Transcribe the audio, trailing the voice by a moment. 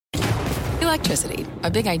Electricity,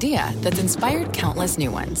 a big idea that's inspired countless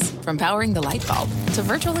new ones. From powering the light bulb to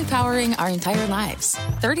virtually powering our entire lives.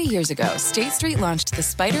 30 years ago, State Street launched the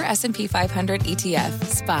SPDR S&P 500 ETF,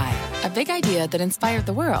 SPY. A big idea that inspired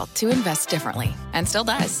the world to invest differently. And still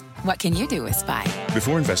does. What can you do with SPY?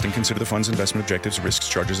 Before investing, consider the fund's investment objectives, risks,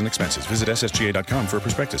 charges, and expenses. Visit ssga.com for a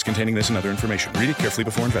prospectus containing this and other information. Read it carefully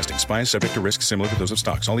before investing. SPY is subject to risks similar to those of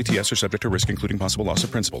stocks. All ETFs are subject to risk, including possible loss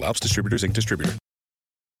of principal. Alps Distributors, Inc. Distributor.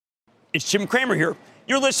 It's Jim Cramer here.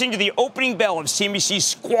 You're listening to the opening bell of CNBC's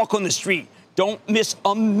Squawk on the Street. Don't miss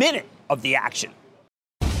a minute of the action.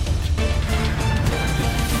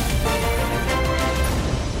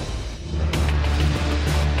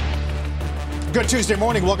 Good Tuesday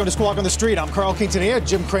morning. Welcome to Squawk on the Street. I'm Carl Quintanilla.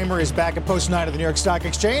 Jim Cramer is back at post 9 of the New York Stock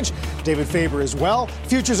Exchange. David Faber as well.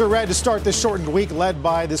 Futures are ready to start this shortened week, led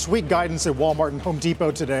by this week guidance at Walmart and Home Depot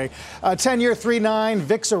today. 10-year 3.9,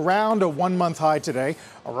 VIX around a 1-month high today.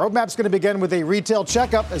 Our roadmap's going to begin with a retail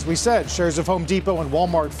checkup. As we said, shares of Home Depot and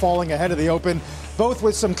Walmart falling ahead of the open, both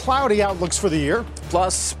with some cloudy outlooks for the year.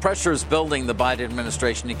 Plus, pressures building the Biden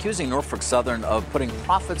administration, accusing Norfolk Southern of putting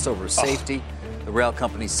profits over safety. The rail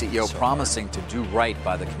company's CEO promising to do right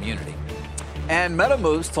by the community. And Meta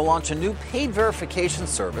moves to launch a new paid verification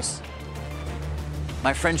service.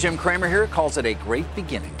 My friend Jim Cramer here calls it a great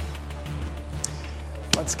beginning.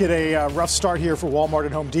 Let's get a rough start here for Walmart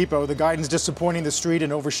and Home Depot. The guidance disappointing the street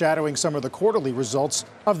and overshadowing some of the quarterly results.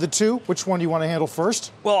 Of the two, which one do you want to handle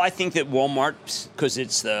first? Well, I think that Walmart, because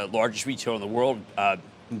it's the largest retailer in the world,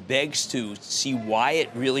 begs to see why it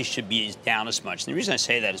really should be down as much. And the reason I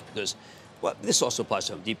say that is because, well, this also applies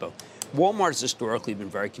to Home Depot. Walmart has historically been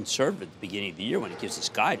very conservative at the beginning of the year when it gives us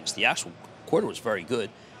guidance. The actual quarter was very good.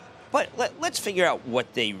 But let's figure out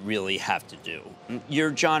what they really have to do.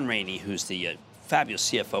 You're John Rainey, who's the fabulous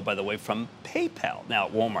CFO, by the way, from PayPal. Now,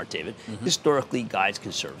 at Walmart, David, historically guides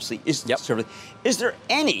conservatively. Is there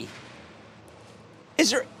anything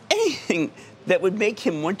that would make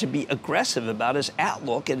him want to be aggressive about his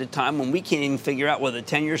outlook at a time when we can't even figure out whether the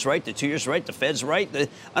 10 years right, the 2 years right, the Fed's right, the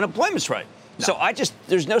unemployment's right? No. So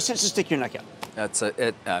there's no sense to stick your neck out.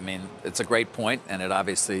 It's a great point, and it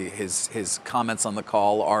obviously his comments on the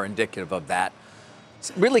call are indicative of that.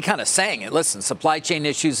 It's really kind of saying it. Listen, supply chain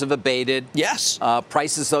issues have abated. Yes.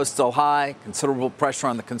 Prices, though, still high, considerable pressure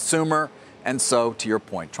on the consumer. And so, to your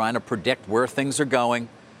point, trying to predict where things are going,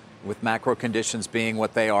 with macro conditions being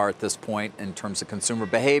what they are at this point in terms of consumer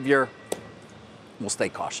behavior, we'll stay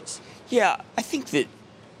cautious. Yeah, I think that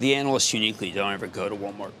the analysts uniquely don't ever go to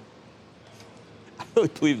Walmart. I really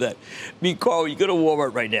believe that. I mean, Carl, you go to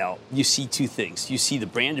Walmart right now, you see two things. You see the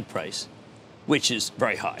branded price, which is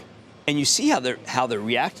very high, and you see how they're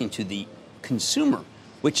reacting to the consumer,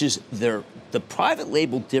 which is the private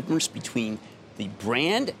label difference between the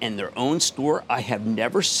brand and their own store. I have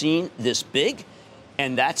never seen this big.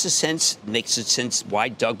 And makes it sense why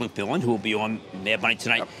Doug McMillon, who will be on Mad Money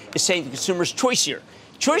tonight, is saying the consumer's choicier.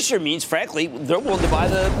 Choicier means, frankly, they're willing to buy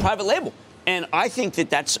the private label. And I think that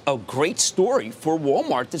that's a great story for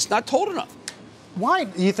Walmart that's not told enough. Why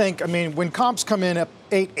do you think, when comps come in at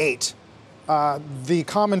 8.8, the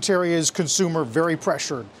commentary is consumer very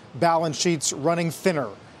pressured, balance sheets running thinner,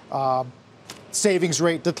 savings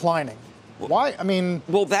rate declining. Why?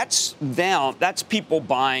 Well, that's people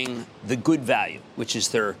buying the good value, which is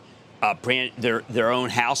their brand, their own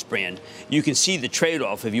house brand. You can see the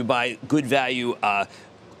trade-off if you buy good value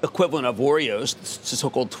equivalent of Oreos, the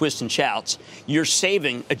so-called Twist and Shouts. You're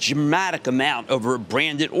saving a dramatic amount over a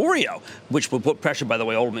branded Oreo, which will put pressure, by the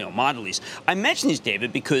way, ultimately on Mondelez. I mention these,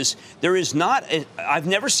 David, because there is I've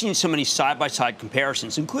never seen so many side-by-side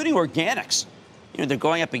comparisons, including organics. They're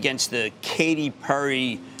going up against the Katy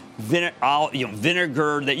Perry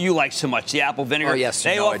vinegar that you like so much, the apple vinegar. Oh, yes,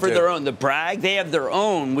 they offer their own. The Bragg, they have their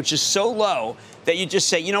own, which is so low that you just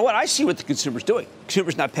say, you know what? I see what the consumer's doing.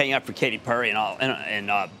 Consumer's not paying up for Katy Perry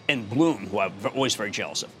and Bloom, who I'm always very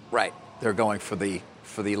jealous of. Right. They're going for the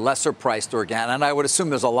lesser priced organic, and I would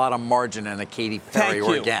assume there's a lot of margin in a Katy Perry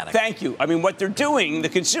organic. Thank you. What they're doing, the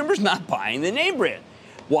consumer's not buying the name brand.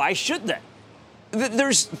 Why should they?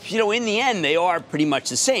 There's, in the end, they are pretty much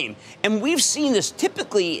the same. And we've seen this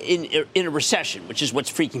typically in a recession, which is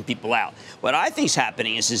what's freaking people out. What I think is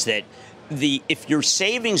happening is that if your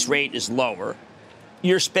savings rate is lower,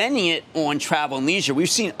 you're spending it on travel and leisure. We've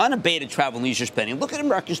seen unabated travel and leisure spending. Look at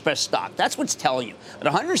American Express stock. That's what's telling you. At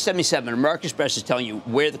 177, American Express is telling you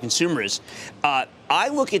where the consumer is. I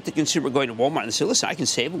look at the consumer going to Walmart and say, listen, I can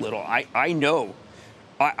save a little. I know.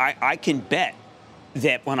 I can bet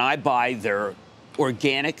that when I buy their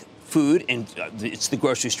organic food, and it's the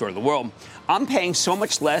grocery store of the world, I'm paying so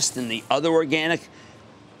much less than the other organic.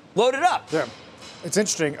 Load it up. Yeah. It's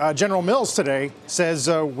interesting. General Mills today says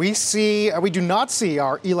we do not see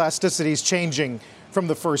our elasticities changing from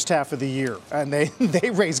the first half of the year. And they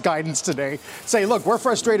raise guidance today, say, look, we're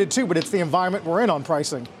frustrated too, but it's the environment we're in on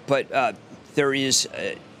pricing. But here's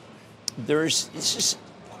an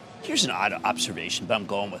odd observation, but I'm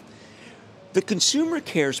going with. The consumer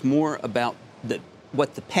cares more about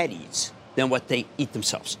what the pet eats than what they eat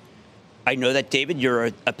themselves. I know that, David, you're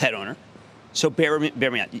a pet owner. So bear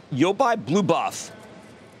me out. You'll buy Blue Buff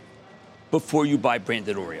before you buy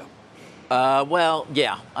branded Oreo. Well,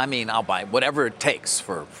 yeah. I mean, I'll buy whatever it takes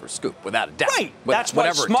for Scoop, without a doubt. Right. That's why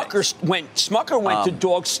Smucker went to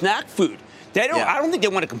dog snack food. They don't. Yeah. I don't think they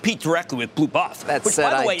want to compete directly with Blue Buff. That which,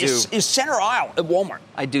 said, by the way, is center aisle at Walmart.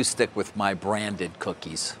 I do stick with my branded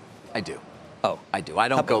cookies. I do. Oh, I do. I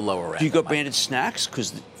don't go lower end. Do you go branded snacks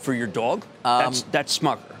for your dog? That's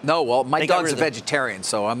Smucker. No, well, my dog's a vegetarian,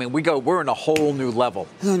 so I mean, we're in a whole new level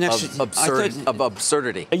of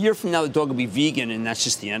absurdity. A year from now, the dog will be vegan, and that's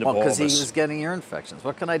just the end of all of us. Because he was getting ear infections.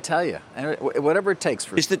 What can I tell you? Whatever it takes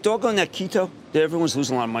for. Is the dog on that keto? Everyone's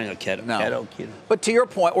losing a lot of money on keto. No. Keto. But to your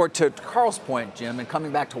point, or to Carl's point, Jim, and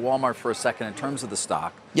coming back to Walmart for a second in terms of the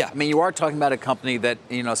stock. Yeah. I mean, you are talking about a company that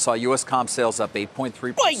saw U.S. comp sales up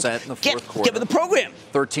 8.3% in the fourth quarter. Get with the program.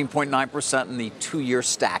 13.9% in the 2-year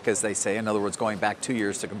stack, as they say. In other words, going back 2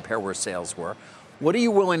 years to compare where sales were. What are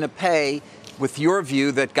you willing to pay with your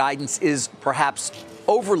view that guidance is perhaps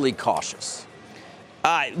overly cautious?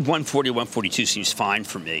 140, 142 seems fine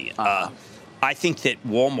for me. I think that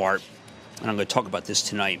Walmart, and I'm going to talk about this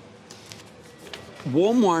tonight,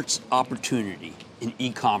 Walmart's opportunity in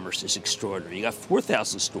e-commerce is extraordinary. You got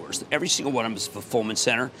 4,000 stores. Every single one of them is a fulfillment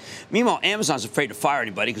center. Meanwhile, Amazon's afraid to fire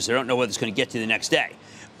anybody because they don't know whether it's going to get to the next day.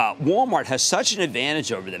 Walmart has such an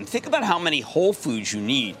advantage over them. Think about how many Whole Foods you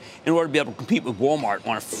need in order to be able to compete with Walmart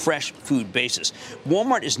on a fresh food basis.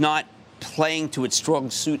 Walmart is not playing to its strong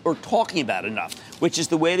suit or talking about it enough, which is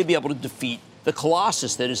the way to be able to defeat the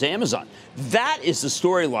colossus that is Amazon. That is the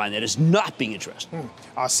storyline that is not being addressed.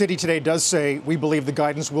 Citi today does say we believe the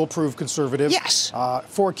guidance will prove conservative. Yes.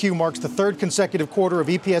 4Q marks the third consecutive quarter of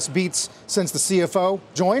EPS beats since the CFO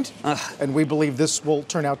joined, and we believe this will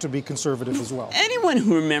turn out to be conservative as well. Anyone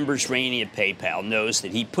who remembers Rainey at PayPal knows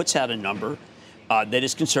that he puts out a number that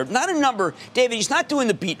is conservative. Not a number, David, he's not doing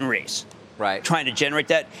the beat and raise. Right. Trying to generate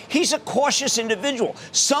that. He's a cautious individual.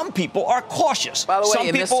 Some people are cautious. By the way, some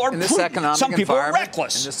people are prudent. Some people are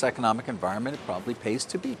reckless. In this economic environment, it probably pays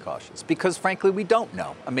to be cautious because, frankly, we don't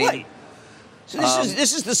know. I mean, right. So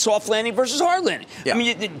this is the soft landing versus hard landing. Yeah. I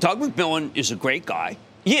mean, Doug McMillon is a great guy.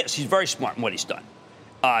 Yes, he's very smart in what he's done.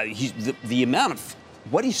 The amount of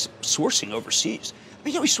what he's sourcing overseas. I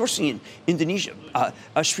mean, he's sourcing in Indonesia,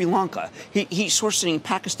 Sri Lanka. He's sourcing in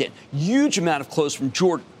Pakistan. Huge amount of clothes from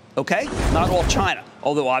Jordan. Okay? Not all China,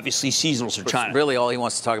 although obviously seasonals are China. Really, all he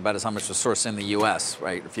wants to talk about is how much was sourced in the U.S.,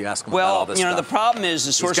 right? If you ask him about all this stuff. The problem is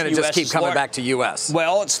the source in the U.S. He's going to just keep coming back to U.S.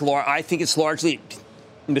 Well, I think it's largely,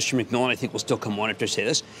 Mr. McMillan, I think will still come on after I say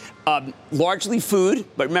this, largely food,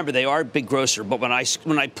 but remember, they are a big grocer. But when I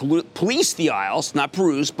police the aisles, not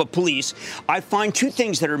peruse, but police, I find two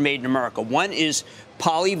things that are made in America. One is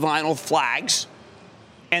polyvinyl flags,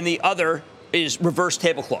 and the other is reverse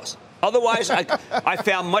tablecloths. Otherwise, I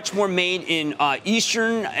found much more made in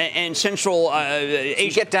Eastern and Central Asia.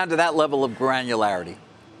 You get down to that level of granularity.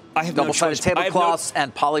 I have double-sided tablecloths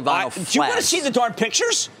and polyvinyl flags. Do you want to see the darn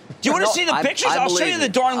pictures? Do you want to see the pictures? I'll show you the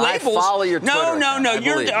darn labels. I follow your Twitter. No.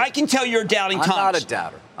 I can tell you're doubting Thomas.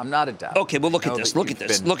 I'm not a doubter. Okay, well, look at this. Look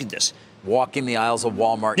at this. Walking the aisles of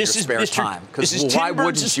Walmart in your spare time. Because why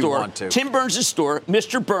wouldn't you want to? Tim Burns' store.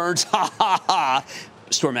 Mr. Burns,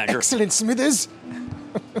 store manager. Excellent, Smithers.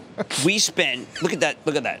 We spend, look at that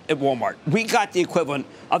at Walmart. We got the equivalent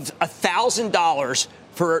of $1,000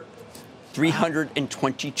 for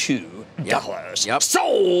 $322 Yep.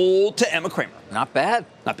 sold to Emma Kramer. Not bad.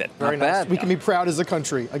 Very nice. We can be proud as a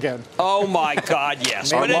country again. Oh, my God,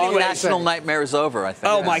 yes. Our long national nightmare is over, I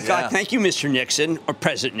think. Oh, my God. Thank you, Mr. Nixon, or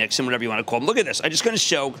President Nixon, whatever you want to call him. Look at this. I'm just going to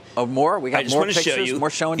show. Oh, more? We got more pictures, show you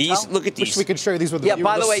more show and tell? Look at these. Wish we could show you these with the viewers.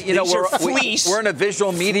 By the way, we're in a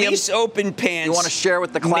visual medium. Fleece open pants. You want to share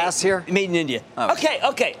with the class here? Made in India. Oh.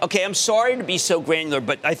 Okay. I'm sorry to be so granular,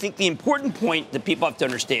 but I think the important point that people have to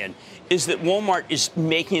understand is that Walmart is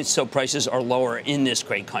making it so prices are lower in this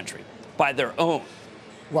great country by their own.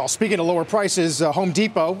 Well, speaking of lower prices, Home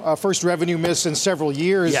Depot, first revenue miss in several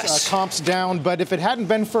years. Yes. Comps down, but if it hadn't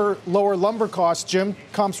been for lower lumber costs, Jim,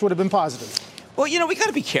 comps would have been positive. Well, we got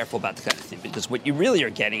to be careful about the kind of thing, because what you really are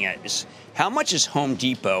getting at is how much is Home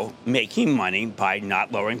Depot making money by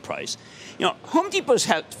not lowering price? Home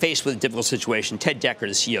Depot's faced with a difficult situation. Ted Decker,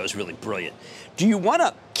 the CEO, is really brilliant. Do you want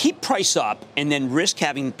to keep price up and then risk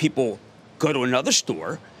having people go to another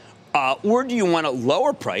store, or do you want to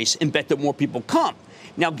lower price and bet that more people come?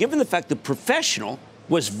 Now, given the fact that Professional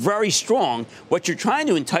was very strong, what you're trying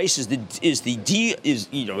to entice is the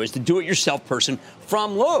do-it-yourself person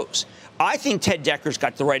from Lowe's. I think Ted Decker's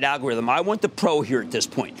got the right algorithm. I want the pro here at this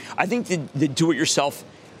point. I think the do-it-yourself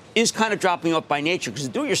is kind of dropping off by nature, because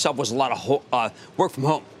the do-it-yourself was a lot of work from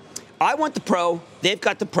home. I want the pro. They've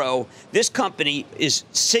got the pro. This company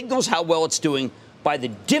signals how well it's doing by the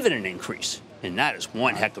dividend increase, and that is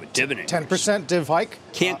one heck of a dividend. 10% div hike.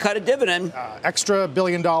 Can't cut a dividend. Extra $1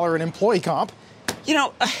 billion in employee comp.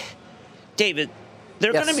 David, there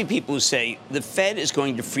are Yes. going to be people who say the Fed is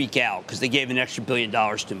going to freak out because they gave an extra $1 billion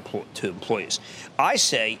to employees. I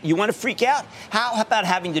say, you want to freak out? How about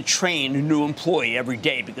having to train a new employee every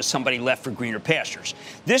day because somebody left for greener pastures?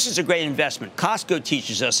 This is a great investment. Costco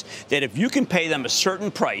teaches us that if you can pay them a certain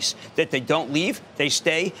price, that they don't leave, they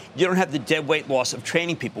stay, you don't have the dead weight loss of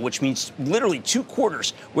training people, which means literally 2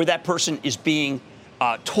 quarters where that person is being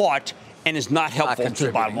taught and is not helpful to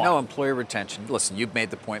the bottom line. No employee retention. Listen, you've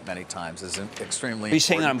made the point many times. Is extremely important. Are you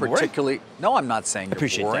saying that I'm boring? Particularly, no, I'm not saying you're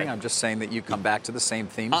boring. That. I'm just saying that you come back to the same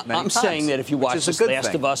themes many times. I'm saying that if you watch The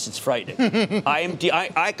Last of Us, it's frightening.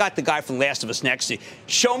 I got the guy from Last of Us next to you.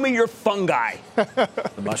 Show me your fungi.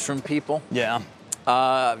 The mushroom people. Yeah.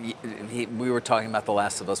 We were talking about The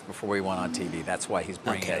Last of Us before we went on TV. That's why he's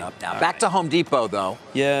bringing it up now. Back to Home Depot, though.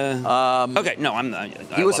 Yeah. Okay. No, I'm not.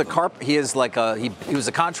 He was a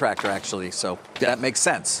contractor, actually, so that makes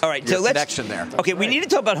sense. All right. There's so let's connection there. Okay. We need to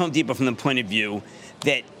talk about Home Depot from the point of view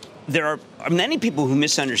that there are many people who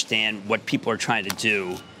misunderstand what people are trying to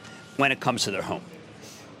do when it comes to their home.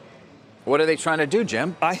 What are they trying to do,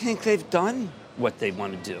 Jim? I think they've done what they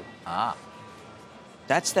want to do. Ah.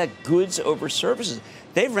 That's that goods over services.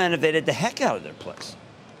 They've renovated the heck out of their place.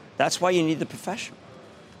 That's why you need the professional.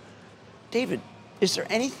 David, is there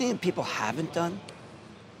anything that people haven't done?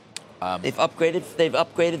 They've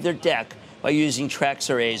upgraded their deck by using Trex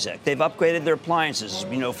or AZEK. They've upgraded their appliances, as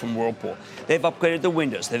we know from Whirlpool. They've upgraded the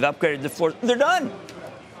windows. They've upgraded the floors. They're done.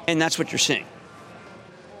 And that's what you're seeing.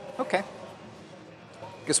 Okay.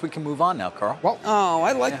 Guess we can move on now, Carl. Well,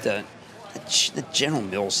 I like that. The General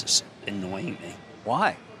Mills is annoying me.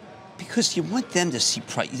 Why? Because you want them to see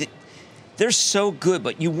price. They're so good,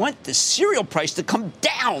 but you want the cereal price to come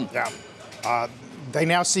down. Yeah. They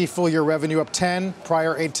now see full-year revenue up 10,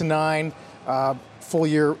 prior 8 to 9.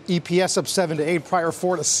 Full-year EPS up 7 to 8, prior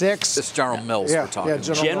 4 to 6. This General Mills we're talking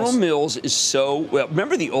about. General Mills is so well.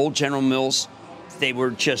 Remember the old General Mills? They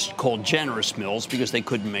were just called Generous Mills because they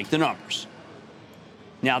couldn't make the numbers.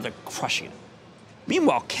 Now they're crushing it.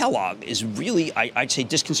 Meanwhile, Kellogg is really, I'd say,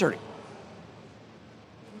 disconcerting.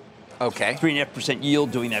 Okay. 3.5%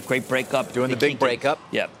 yield, doing that great breakup. Doing the big breakup?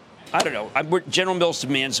 Yeah. I don't know. General Mills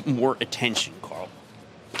demands more attention, Carl.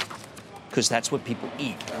 Because that's what people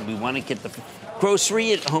eat. And we want to get the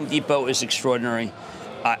grocery at Home Depot is extraordinary.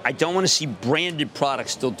 I don't want to see branded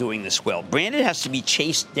products still doing this well. Branded has to be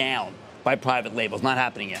chased down by private labels. Not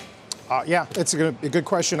happening yet. Yeah, it's a good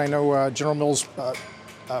question. I know General Mills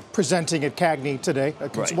presenting at CAGNY today.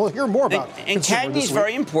 Right. We'll hear more about and CAGNY is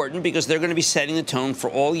very important because they're going to be setting the tone for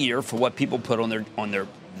all year for what people put on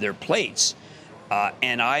their plates.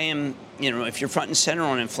 And I am, if you're front and center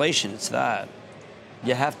on inflation, it's that.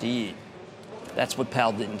 You have to eat. That's what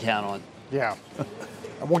Powell didn't count on. Yeah.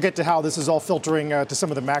 We'll get to how this is all filtering to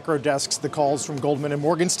some of the macro desks, the calls from Goldman and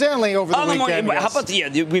Morgan Stanley over the weekend. How about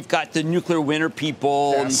we've got the nuclear winter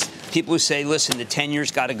people Yes. and people who say, listen, the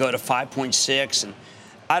 10-year's got to go to 5.6. And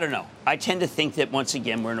I don't know. I tend to think that, once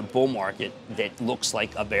again, we're in a bull market that looks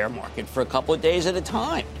like a bear market for a couple of days at a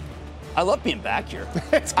time. I love being back here.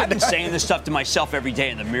 I've been saying this stuff to myself every day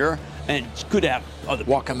in the mirror, and it's good to have other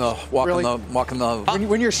people. Walking the.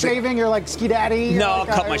 When you're shaving, you're like ski daddy. No, I'll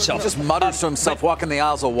cut myself. He just mutters to himself, walking the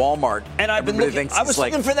aisles of Walmart. And I've been looking. I was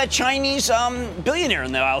looking for that Chinese billionaire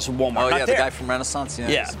in the aisles of Walmart. Oh, Not yeah, there. the guy from Renaissance?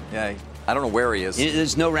 Yeah. Yeah. I don't know where he is.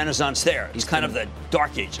 There's no Renaissance there. He's kind of the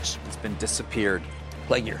Dark Ages. It's been disappeared.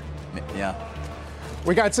 Plague year. Yeah.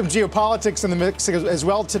 We got some geopolitics in the mix as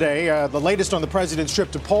well today. The latest on the president's trip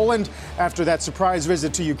to Poland after that surprise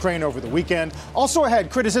visit to Ukraine over the weekend. Also ahead,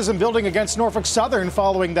 criticism building against Norfolk Southern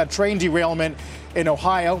following that train derailment in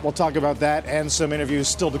Ohio. We'll talk about that and some interviews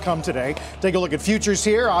still to come today. Take a look at futures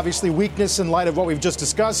here. Obviously, weakness in light of what we've just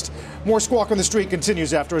discussed. More Squawk on the Street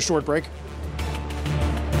continues after a short break.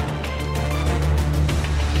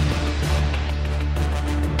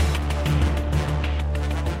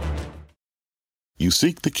 You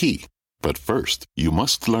seek the key, but first, you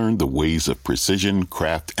must learn the ways of precision,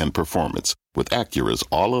 craft, and performance with Acura's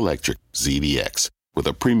all-electric ZDX. With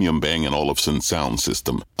a premium Bang & Olufsen sound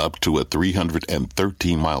system up to a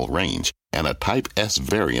 313-mile range and a Type S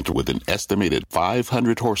variant with an estimated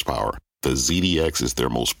 500 horsepower, the ZDX is their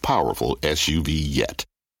most powerful SUV yet.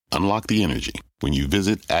 Unlock the energy when you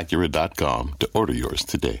visit Acura.com to order yours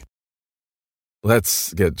today.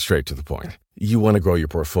 Let's get straight to the point. You want to grow your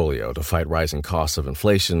portfolio to fight rising costs of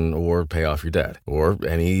inflation or pay off your debt, or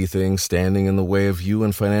anything standing in the way of you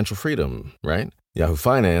and financial freedom, right? Yahoo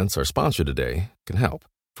Finance, our sponsor today, can help.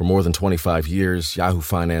 For more than 25 years, Yahoo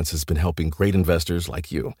Finance has been helping great investors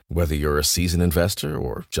like you. Whether you're a seasoned investor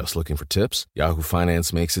or just looking for tips, Yahoo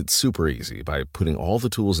Finance makes it super easy by putting all the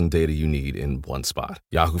tools and data you need in one spot.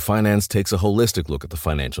 Yahoo Finance takes a holistic look at the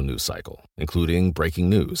financial news cycle, including breaking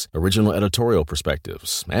news, original editorial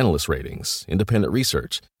perspectives, analyst ratings, independent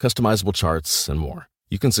research, customizable charts, and more.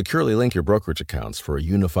 You can securely link your brokerage accounts for a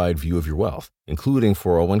unified view of your wealth, including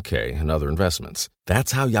 401k and other investments.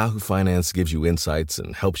 That's how Yahoo Finance gives you insights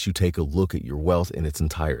and helps you take a look at your wealth in its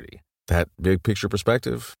entirety. That big picture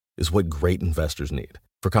perspective is what great investors need.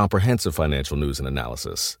 For comprehensive financial news and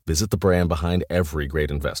analysis, visit the brand behind every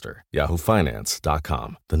great investor,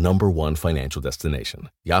 yahoofinance.com, the #1 financial destination,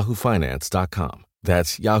 yahoofinance.com.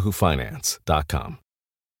 That's yahoofinance.com.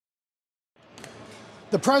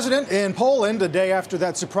 The president in Poland a day after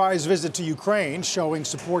that surprise visit to Ukraine, showing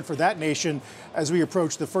support for that nation as we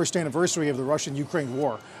approach the first anniversary of the Russian-Ukraine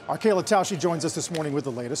war. Our Kayla Tausche joins us this morning with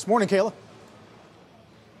the latest. Morning, Kayla.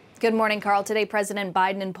 Good morning, Carl. Today, President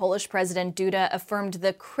Biden and Polish President Duda affirmed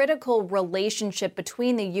the critical relationship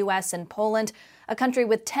between the U.S. and Poland, a country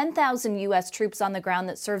with 10,000 U.S. troops on the ground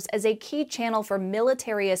that serves as a key channel for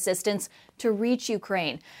military assistance to reach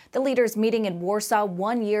Ukraine. The leaders meeting in Warsaw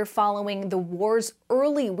 1 year following the war's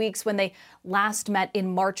early weeks when they last met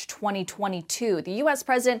in March 2022. The U.S.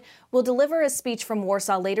 president will deliver a speech from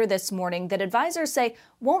Warsaw later this morning that advisors say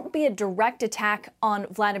won't be a direct attack on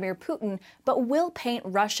Vladimir Putin, but will paint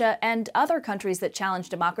Russia and other countries that challenge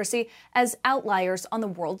democracy as outliers on the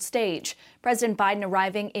world stage. President Biden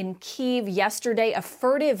arriving in Kyiv yesterday, a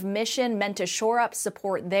furtive mission meant to shore up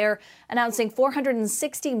support there, announcing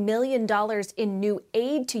 $460 million in new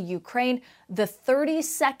aid to Ukraine, the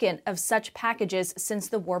 32nd of such packages since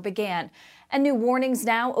the war began. And new warnings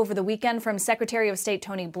now over the weekend from Secretary of State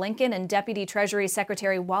Tony Blinken and Deputy Treasury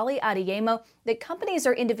Secretary Wally Adeyemo that companies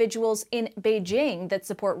or individuals in Beijing that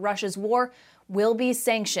support Russia's war will be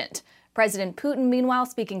sanctioned. President Putin, meanwhile,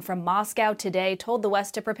 speaking from Moscow today, told the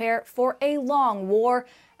West to prepare for a long war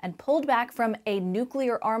and pulled back from a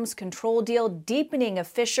nuclear arms control deal, deepening a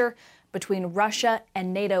fissure between Russia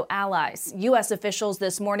and NATO allies. U.S. officials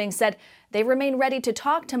this morning said they remain ready to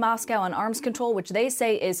talk to Moscow on arms control, which they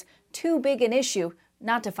say is too big an issue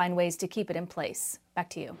not to find ways to keep it in place. Back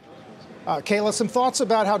to you. Kayla, some thoughts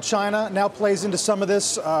about how China now plays into some of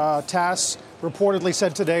this. TASS reportedly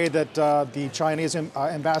said today that the Chinese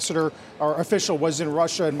ambassador or official was in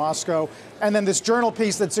Russia and Moscow. And then this journal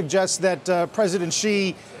piece that suggests that President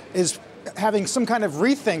Xi is having some kind of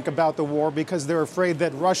rethink about the war because they're afraid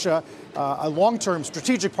that Russia, a long-term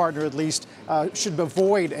strategic partner at least, should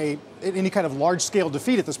avoid any kind of large-scale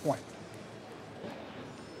defeat at this point.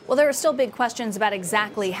 Well, there are still big questions about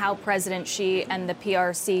exactly how President Xi and the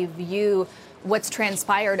PRC view what's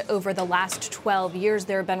transpired over the last 12 years.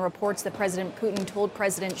 There have been reports that President Putin told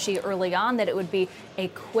President Xi early on that it would be a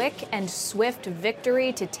quick and swift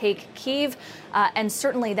victory to take Kyiv. And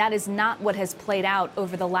certainly that is not what has played out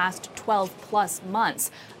over the last 12 plus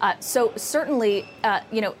months. So certainly,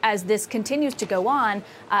 as this continues to go on,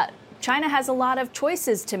 China has a lot of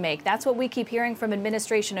choices to make. That's what we keep hearing from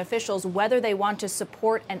administration officials, whether they want to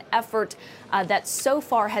support an effort that so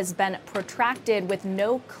far has been protracted with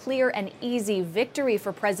no clear and easy victory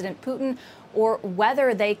for President Putin, or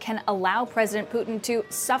whether they can allow President Putin to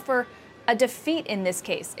suffer a defeat in this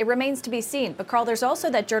case. It remains to be seen. But, Carl, there's also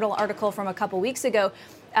that journal article from a couple weeks ago,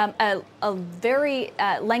 a very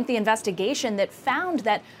lengthy investigation that found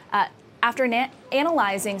that after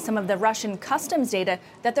analyzing some of the Russian customs data,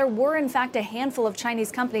 that there were, in fact, a handful of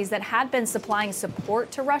Chinese companies that had been supplying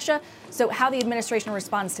support to Russia. So how the administration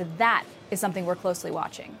responds to that is something we're closely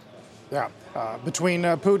watching. Yeah, between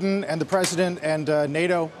Putin and the president and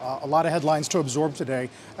NATO, a lot of headlines to absorb today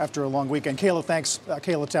after a long weekend. Kayla, thanks.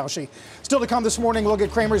 Kayla Tausche. Still to come this morning, we'll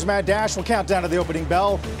get Cramer's Mad Dash. We'll count down to the opening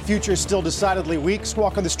bell. Future still decidedly weak.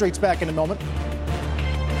 Squawk on the Streets back in a moment.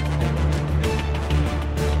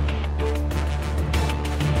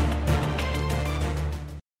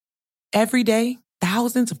 Every day,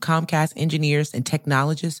 thousands of Comcast engineers and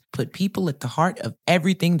technologists put people at the heart of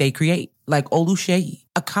everything they create. like Oluseyi,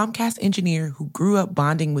 a Comcast engineer who grew up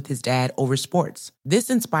bonding with his dad over sports. This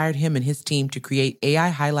inspired him and his team to create AI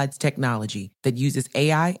Highlights technology that uses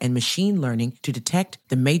AI and machine learning to detect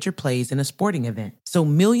the major plays in a sporting event, so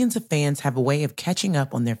millions of fans have a way of catching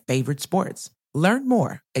up on their favorite sports. Learn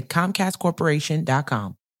more at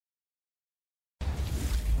ComcastCorporation.com.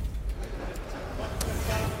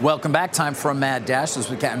 Welcome back. Time for a mad dash as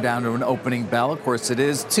we count down to an opening bell. Of course, it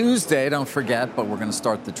is Tuesday, don't forget, but we're going to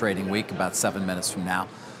start the trading week about 7 minutes from now.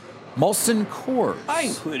 Molson Coors. I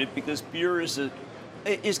include it because beer is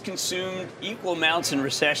consumed equal amounts in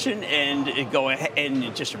recession and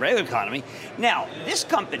and just a regular economy. Now, this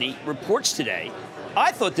company reports today.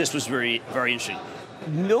 I thought this was very, very interesting.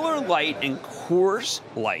 Miller Lite and Coors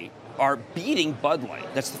Light are beating Bud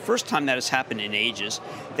Light. That's the first time that has happened in ages.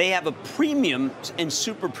 They have a premium and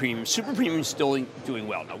super premium. Super premium is still doing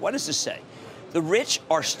well. Now, what does this say? The rich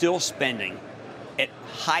are still spending at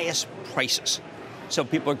highest prices. So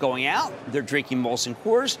people are going out, they're drinking Molson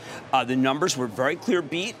Coors. The numbers were very clear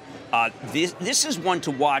beat. This is one to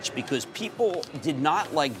watch because people did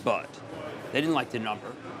not like Bud. They didn't like the number.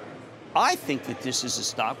 I think that this is a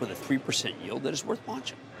stock with a 3% yield that is worth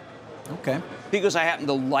watching. Okay. Because I happen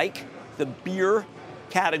to like the beer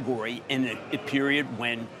category in a period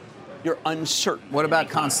when you're uncertain. What about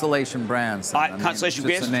Constellation Brands? Constellation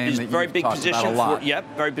Brands is a very big position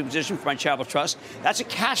very big position for my Travel Trust. That's a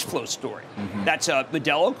cash flow story. Mm-hmm. That's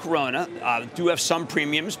Modelo, Corona do have some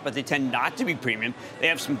premiums, but they tend not to be premium. They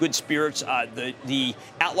have some good spirits. The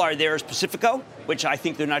outlier there is Pacifico, which I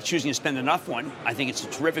think they're not choosing to spend enough on. I think it's a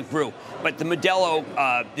terrific brew. But the Modelo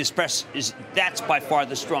Express that's by far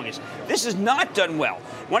the strongest. This has not done well.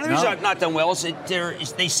 One of the reasons I've not done well is that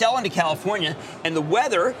they sell into California, and the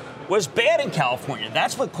weather was bad in California.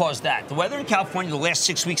 That's what caused that. The weather in California the last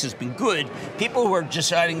 6 weeks has been good. People who are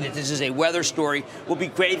deciding that this is a weather story will be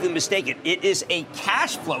gravely mistaken. It is a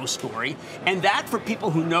cash flow story, and that, for people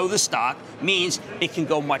who know the stock, means it can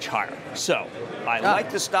go much higher. So I like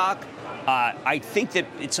the stock. I think that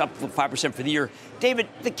it's up 5% for the year. David,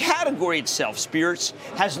 the category itself, spirits,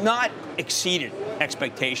 has not exceeded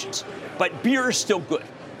expectations, but beer is still good.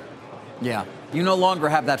 Yeah. You no longer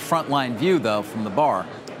have that frontline view, though, from the bar.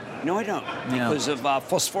 No, I don't. Yeah. Because of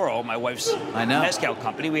Fosforo, my wife's mezcal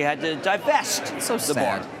company, we had to divest the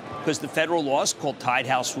bar. Because the federal laws called Tied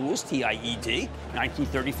House Rules, TIED,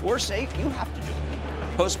 1934, say you have to do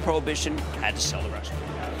it. Post-Prohibition, had to sell the rest.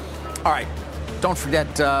 All right. Don't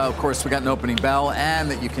forget, of course, we got an opening bell,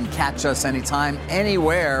 and that you can catch us anytime,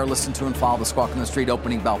 anywhere. Listen to and follow the Squawk on the Street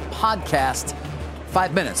Opening Bell podcast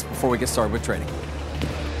 5 minutes before we get started with trading.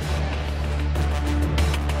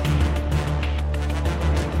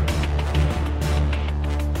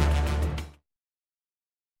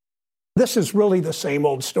 This is really the same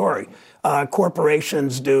old story.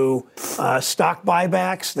 Corporations do stock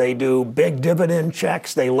buybacks. They do big dividend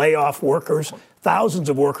checks. They lay off workers. Thousands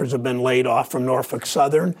of workers have been laid off from Norfolk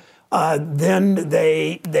Southern. Then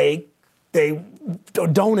they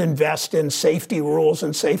don't invest in safety rules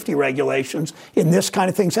and safety regulations. And this kind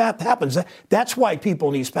of things happens. That's why people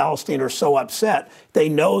in East Palestine are so upset. They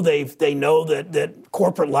know that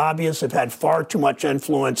corporate lobbyists have had far too much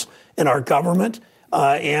influence in our government.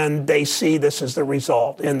 And they see this as the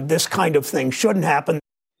result. And this kind of thing shouldn't happen.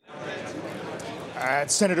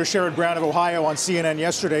 Senator Sherrod Brown of Ohio on CNN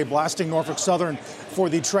yesterday blasting Norfolk Southern for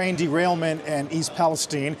the train derailment in East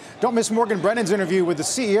Palestine. Don't miss Morgan Brennan's interview with the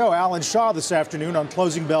CEO, Alan Shaw, this afternoon on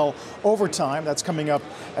Closing Bell Overtime. That's coming up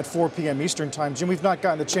at 4 p.m. Eastern Time. Jim, we've not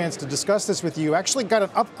gotten a chance to discuss this with you. Actually got an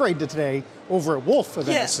upgrade today over at Wolf of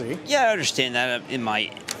NSC. Yeah, I understand that.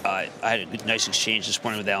 I had a nice exchange this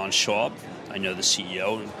morning with Alan Shaw. I know the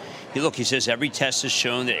CEO. He says every test has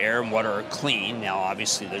shown that air and water are clean. Now,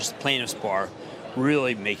 obviously, there's the plaintiff's bar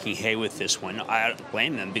really making hay with this one. I don't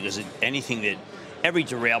blame them because every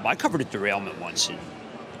derailment, I covered a derailment once, a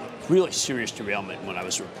really serious derailment when I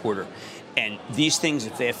was a reporter. And these things,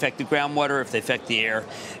 if they affect the groundwater, if they affect the air,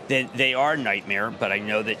 then they are a nightmare. But I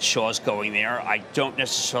know that Shaw's going there. I don't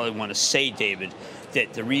necessarily want to say, David,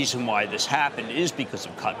 that the reason why this happened is because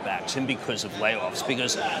of cutbacks and because of layoffs,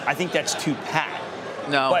 because I think that's too pat.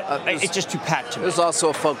 No, but it's just too pat to me. There's also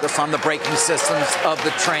a focus on the braking systems of the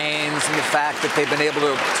trains and the fact that they've been able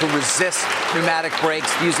to resist pneumatic brakes,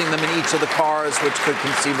 using them in each of the cars, which could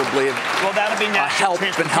conceivably have helped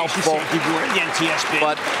and helpful. The NTSB.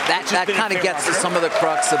 But that kind of gets to some of the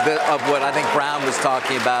crux of what I think Brown was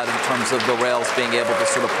talking about in terms of the rails being able to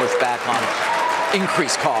sort of push back on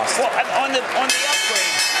increased costs. Well, on the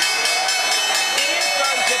upgrade, it is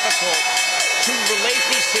very difficult to relate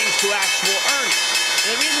these things to actual earnings.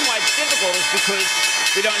 And the reason why it's difficult is because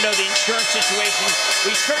We don't know the insurance situation.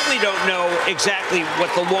 We certainly don't know exactly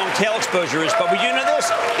what the long tail exposure is, but we do know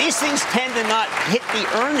this. These things tend to not hit the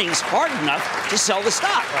earnings hard enough to sell the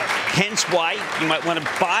stock. Hence why you might want to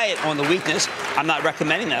buy it on the weakness. I'm not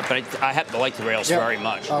recommending that, but I happen to like the rails very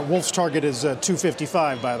much. Wolf's target is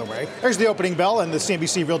 255, by the way. There's the opening bell and the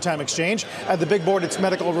CNBC real-time exchange. At the big board, it's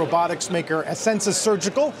medical robotics maker Asensus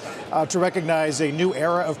Surgical to recognize a new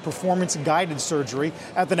era of performance-guided surgery.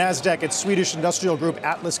 At the NASDAQ, it's Swedish industrial group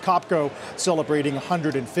Atlas Copco celebrating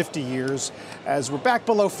 150 years. As we're back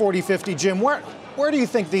below 40.50, Jim, where do you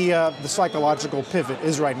think the psychological pivot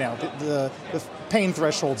is right now? The pain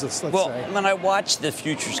thresholds, let's say. Well, when I watch the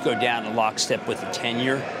futures go down in lockstep with the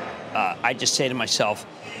 10-year, I just say to myself,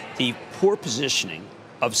 the poor positioning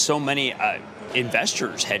of so many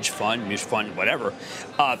investors, hedge fund, mutual fund, whatever,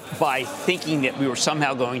 by thinking that we were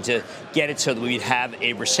somehow going to get it so that we'd have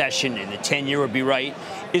a recession and the 10-year would be right,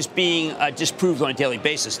 is being disproved on a daily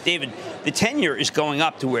basis. David, the 10-year is going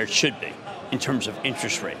up to where it should be in terms of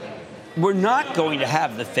interest rate. We're not going to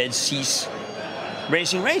have the Fed cease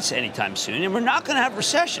raising rates anytime soon, and we're not going to have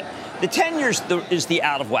recession. The 10 years is the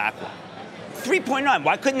out of whack one. 3.9.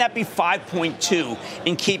 Why couldn't that be 5.2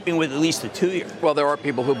 in keeping with at least the 2-year? Well, there are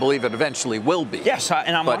people who believe it eventually will be. Yes,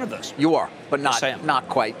 and I'm one of those. You are, but yes, not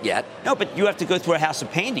quite yet. No, but you have to go through a house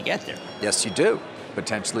of pain to get there. Yes, you do.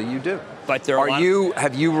 Potentially you do. But there are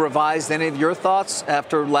have you revised any of your thoughts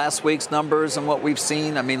after last week's numbers and what we've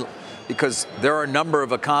seen? I mean, because there are a number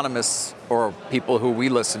of economists or people who we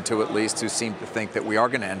listen to at least who seem to think that we are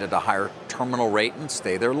going to end at a higher terminal rate and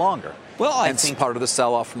stay there longer. Well, I think think part of the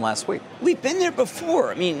sell-off from last week. We've been there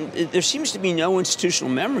before. I mean, there seems to be no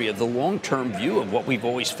institutional memory of the long-term view of what we've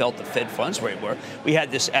always felt the Fed funds rate were. We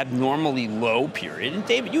had this abnormally low period. And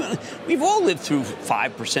David, we've all lived through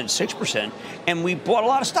 5%, 6%, and we bought a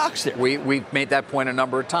lot of stocks there. We've made that point a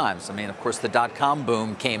number of times. I mean, of course, the dot-com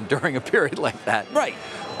boom came during a period like that. Right.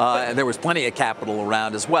 And there was plenty of capital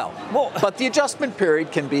around as well. But the adjustment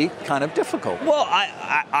period can be kind of difficult. Well,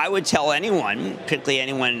 I would tell anyone, particularly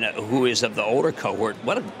anyone who is of the older cohort,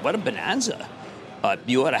 what a bonanza.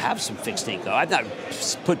 You ought to have some fixed income. I've not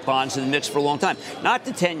put bonds in the mix for a long time. Not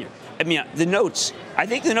the 10-year. I mean, the notes. I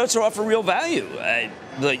think the notes are offer real value.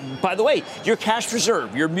 By the way, your cash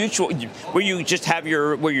reserve, your mutual, where you have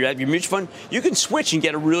your mutual fund, you can switch and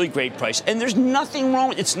get a really great price. And there's nothing wrong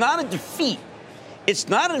with it. It's not a defeat. It's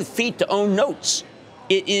not a defeat to own notes.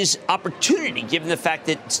 It is opportunity, given the fact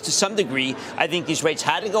that, to some degree, I think these rates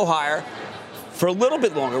had to go higher for a little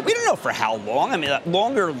bit longer. We don't know for how long. I mean,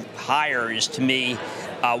 longer higher is, to me,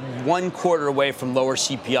 1 quarter away from lower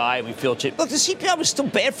CPI. We feel cheap. Look, the CPI was still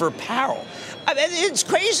bad for apparel. I mean, it's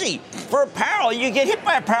crazy. For apparel, you get hit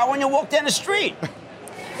by apparel when you walk down the street.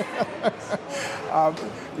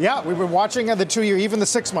 Yeah, we've been watching the 2-year, even the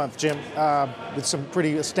 6-month, Jim, with some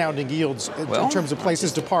pretty astounding yields in terms of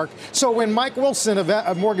places to park. So when Mike Wilson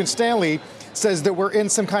of Morgan Stanley says that we're in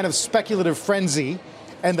some kind of speculative frenzy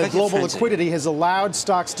and that global liquidity has allowed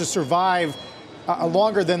stocks to survive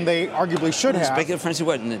longer than they arguably should have. Speculative frenzy,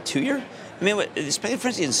 what, in the 2-year? I mean, what, speculative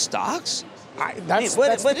frenzy in stocks?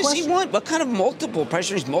 What does he want? What kind of multiple,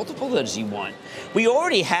 price range multiple does he want? We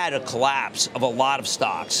already had a collapse of a lot of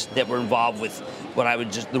stocks that were involved with what I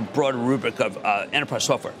would just, the broader rubric of enterprise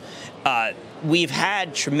software. We've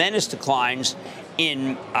had tremendous declines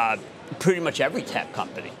in pretty much every tech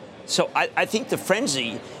company. So I think the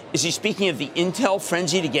frenzy, is he speaking of the Intel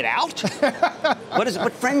frenzy to get out?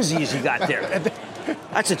 What frenzy has he got there?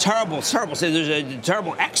 That's a terrible, there's a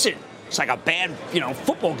terrible exit. It's like a bad,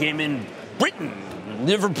 football game in Britain.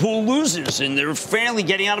 Liverpool loses, and they're fairly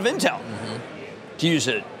getting out of Intel.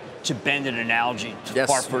 Mm-hmm. To bend an analogy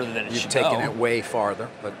far further than it should go. You've taken it way farther,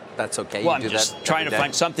 but that's okay. Well, I'm just trying to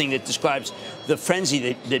find something that describes the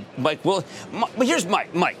frenzy that Mike will. But here's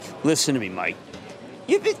Mike. Mike, listen to me, Mike.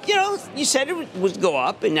 You said it would go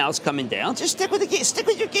up, and now it's coming down. Just stick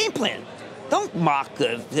with your game plan. Don't mock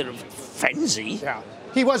the frenzy. Yeah.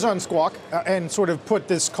 He was on Squawk and sort of put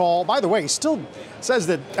this call. By the way, he still says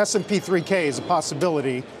that S&P 3K is a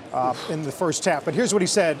possibility in the first half. But here's what he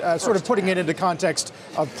said, sort of putting it into context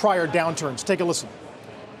of prior downturns. Take a listen.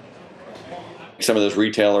 Some of those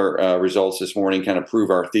retailer results this morning kind of prove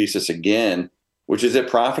our thesis again, which is that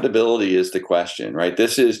profitability is the question, right?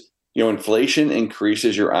 This is, inflation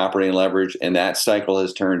increases your operating leverage, and that cycle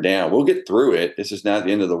has turned down. We'll get through it. This is not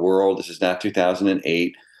the end of the world. This is not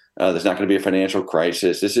 2008. There's not going to be a financial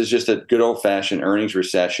crisis. This is just a good old-fashioned earnings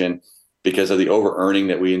recession because of the over-earning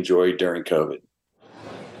that we enjoyed during COVID.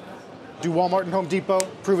 Do Walmart and Home Depot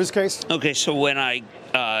prove his case? Okay, so when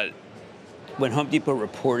Home Depot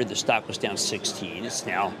reported the stock was down 16, it's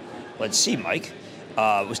now, let's see, Mike,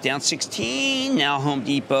 was down 16. Now Home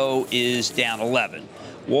Depot is down 11.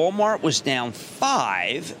 Walmart was down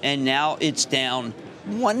 5, and now it's down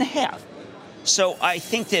 1.5. So I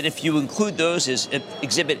think that if you include those as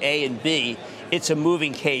Exhibit A and B, it's a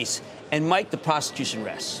moving case. And, Mike, the prosecution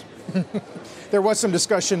rests. There was some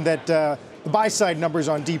discussion that the buy-side numbers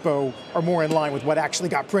on Depot are more in line with what actually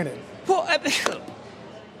got printed. Well,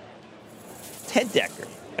 Ted Decker.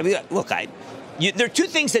 I mean, look, there are two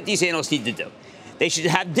things that these analysts need to do. They should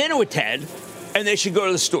have dinner with Ted, and they should go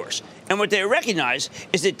to the stores. And what they recognize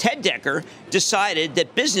is that Ted Decker decided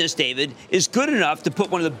that business, David, is good enough to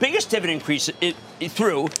put one of the biggest dividend increases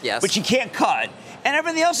through, which he can't cut, and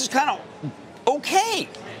everything else is kind of okay.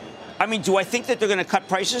 I mean, do I think that they're going to cut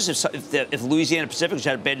prices if Louisiana Pacific, which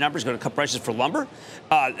had bad numbers, is going to cut prices for lumber?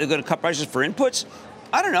 They're going to cut prices for inputs?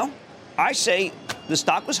 I don't know. I say the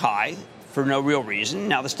stock was high for no real reason.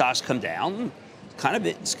 Now the stock's come down.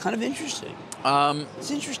 It's kind of interesting.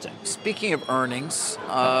 It's interesting. Speaking of earnings,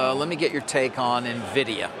 let me get your take on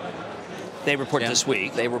NVIDIA. They report this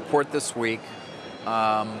week. They report this week.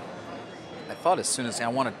 I thought as soon as I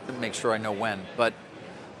want to make sure I know when, but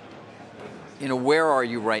where are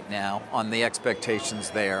you right now on the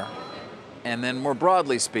expectations there? And then more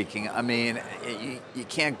broadly speaking, I mean, you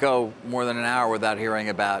can't go more than an hour without hearing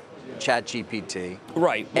about ChatGPT,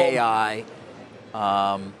 right? AI,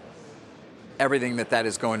 everything that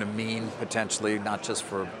is going to mean potentially, not just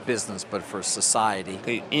for business, but for society.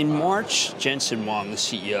 Okay. In March, Jensen Huang, the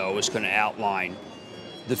CEO, is going to outline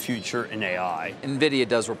the future in AI. NVIDIA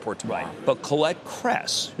does report tomorrow. Right. But Colette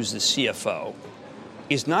Kress, who's the CFO,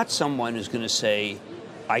 is not someone who's going to say,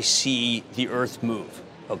 I see the earth move,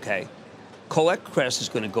 okay? Colette Kress is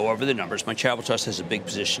going to go over the numbers. My Charitable Trust has a big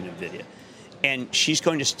position in NVIDIA. And she's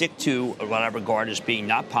going to stick to what I regard as being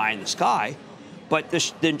not pie in the sky, but the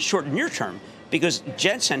short and near term, because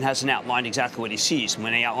Jensen hasn't outlined exactly what he sees.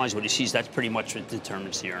 When he outlines what he sees, that's pretty much what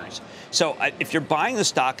determines the earnings. So if you're buying the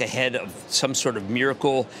stock ahead of some sort of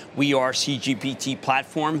miracle, we are CGPT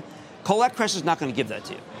platform, Colette Kress is not going to give that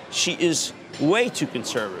to you. She is way too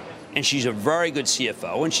conservative, and she's a very good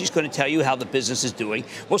CFO, and she's going to tell you how the business is doing.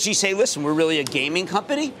 Will she say, listen, we're really a gaming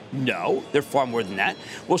company? No, they're far more than that.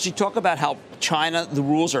 Will she talk about how China, the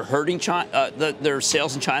rules are hurting China, their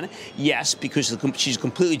sales in China? Yes, because she's a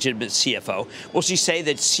completely legitimate CFO. Will she say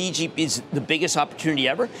that CG is the biggest opportunity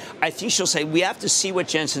ever? I think she'll say, we have to see what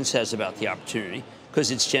Jensen says about the opportunity,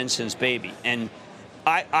 because it's Jensen's baby. And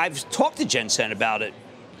I've talked to Jensen about it.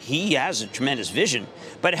 He has a tremendous vision,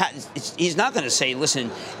 but he's not going to say, listen,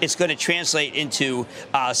 it's going to translate into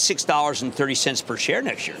 $6.30 per share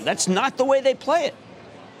next year. That's not the way they play it.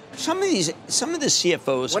 Some of the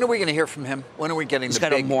CFOs. When are we going to hear from him? When are we getting He's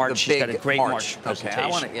got a great March presentation. Okay, I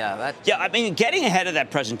want I mean, getting ahead of that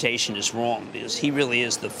presentation is wrong because he really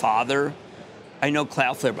is the father. I know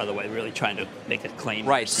Cloudflare, by the way, really trying to make a claim.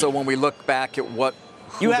 Right. So when we look back at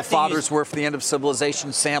who the fathers were for the end of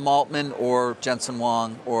civilization, Sam Altman or Jensen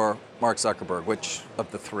Huang or Mark Zuckerberg? Which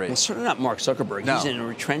of the three? Well, certainly not Mark Zuckerberg. No. He's in a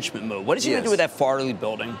retrenchment mode. What is he going to do with that Farley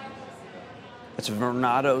building? That's a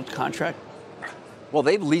Vornado contract? Well,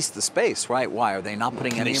 they've leased the space, right? Why? Are they not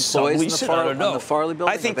putting any employees in the Farley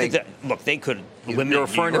building? I think look, they could limit. You're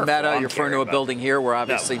referring to Meta, you're referring to a building here where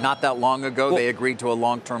obviously not that long ago they agreed to a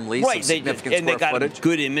long-term lease of significant square footage.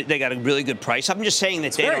 They got a really good price. I'm just saying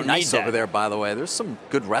that they don't need that. It's very nice over there, by the way. There's some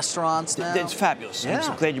good restaurants now. It's fabulous. Yeah. I'm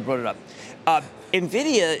so glad you brought it up.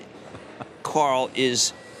 NVIDIA, Carl,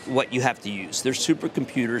 is what you have to use. They're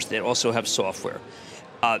supercomputers that also have software.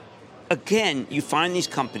 Again, you find these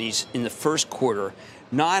companies in the first quarter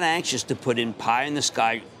not anxious to put in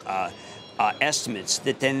pie-in-the-sky estimates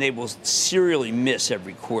that then they will serially miss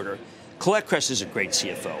every quarter. Colette Kress is a great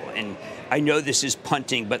CFO, and I know this is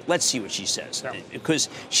punting, but let's see what she says. Yeah. Because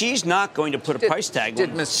she's not going to put a price tag on it.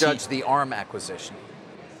 Did misjudge the ARM acquisition.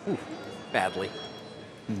 Badly.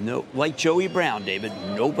 No, like Joey Brown, David,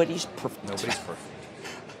 nobody's perfect. Nobody's perfect.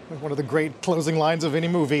 One of the great closing lines of any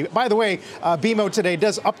movie. By the way, BMO today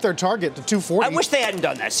does up their target to 240. I wish they hadn't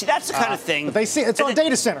done that. See, that's the kind of thing. But they see it's on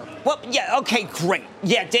data center. Well, yeah, okay, great.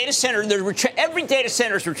 Yeah, data center. Every data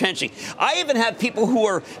center is retrenching. I even have people who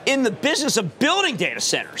are in the business of building data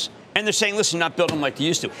centers. And they're saying, listen, not building them like they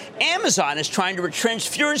used to. Amazon is trying to retrench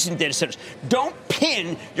furiously in data centers. Don't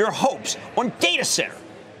pin your hopes on data center.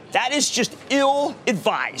 That is just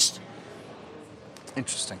ill-advised.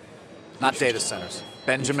 Interesting. Not data centers.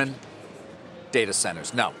 Benjamin, data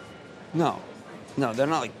centers. No, they're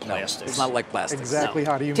not like plastics. It's not like plastics. Exactly.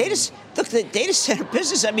 How do you mean? Look, the data center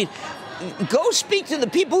business, I mean, go speak to the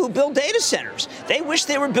people who build data centers. They wish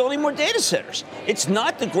they were building more data centers. It's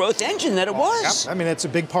not the growth engine that it was. Yep. I mean, it's a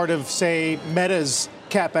big part of, say, Meta's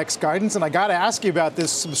CapEx guidance. And I got to ask you about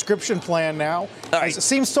this subscription plan now. Right. It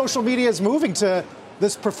seems social media is moving to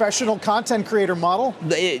this professional content creator model.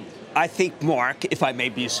 I think Mark, if I may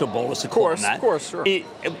be so bold as to call him that, of course, sure.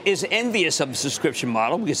 Is envious of the subscription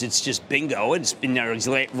model because it's just bingo. It's been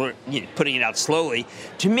putting it out slowly.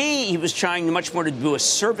 To me, he was trying much more to do a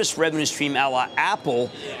service revenue stream a la Apple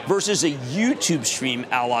versus a YouTube stream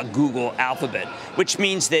a la Google Alphabet, which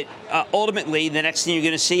means that ultimately the next thing you're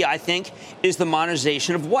going to see, I think, is the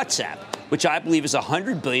monetization of WhatsApp, which I believe is a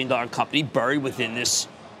 $100 billion company buried within this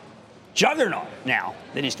juggernaut now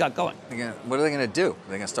that he's got going. What are they going to do? Are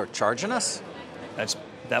they going to start charging us?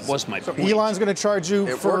 That was my point. Elon's going to charge you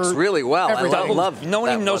it for works really well. everything. I love no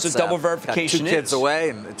one even knows WhatsApp. what double verification Got two kids is. away,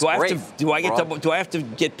 and it's great. Do I have to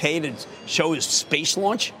get paid to show his space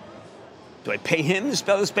launch? Do I pay him to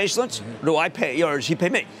spell the space launch? Or do I pay, or does he pay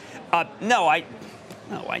me? No, I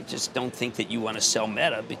just don't think that you want to sell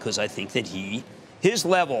Meta because I think that his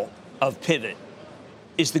level of pivot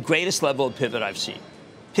is the greatest level of pivot I've seen.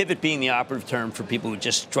 Pivot being the operative term for people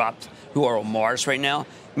who are on Mars right now,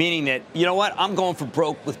 meaning that, you know what, I'm going for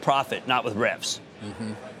broke with profit, not with revs.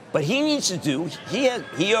 Mm-hmm. But he needs to he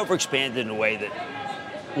overexpanded in a way that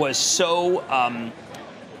was so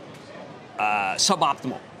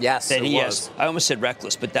suboptimal. Yes, that it was. I almost said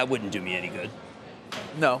reckless, but that wouldn't do me any good.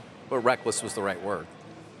 No, but reckless was the right word.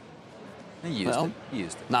 He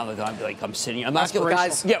used it. Not like I'm sitting. I'm not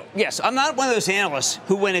guys. Yes, I'm not one of those analysts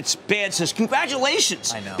who, when it's bad, says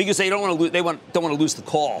congratulations. I know, because they don't want to lose. They don't want to lose the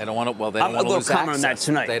call. They don't want to. Well, they don't want to lose access. On that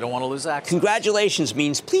tonight. They don't want to lose access. Congratulations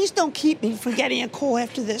means please don't keep me from getting a call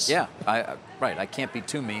after this. Yeah, right. I can't be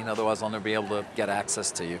too mean, otherwise I'll never be able to get access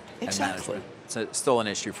to you. Exactly. And management. It's still an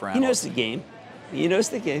issue for analysts. He knows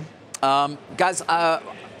the game. Guys, I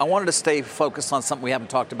wanted to stay focused on something we haven't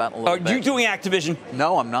talked about in a little bit. Are you doing Activision?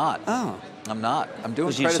 No, I'm not. Oh. I'm not. I'm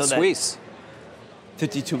doing Credit Suisse.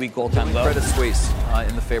 52-week all-time low. Credit Suisse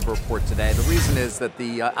in the Faber report today. The reason is that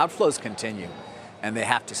the outflows continue, and they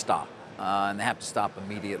have to stop. And they have to stop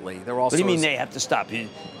immediately. They're also. What do you mean they have to stop?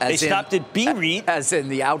 They stopped at BREIT. As in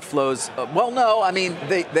the outflows. Well, no. I mean,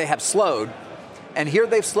 they have slowed. And here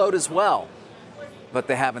they've slowed as well. But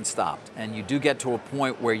they haven't stopped. And you do get to a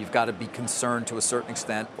point where you've got to be concerned to a certain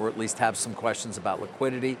extent, or at least have some questions about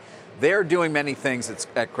liquidity. They're doing many things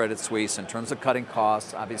at Credit Suisse in terms of cutting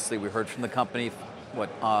costs. Obviously, we heard from the company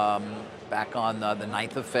back on the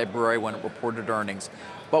 9th of February when it reported earnings.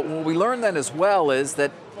 But what we learned then as well is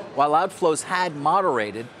that while outflows had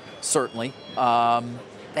moderated, certainly,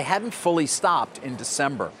 they hadn't fully stopped in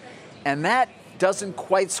December. And that doesn't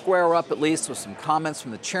quite square up, at least, with some comments from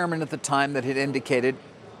the chairman at the time that had indicated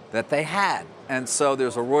that they had. And so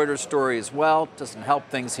there's a Reuters story as well, doesn't help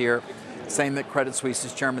things here, saying that Credit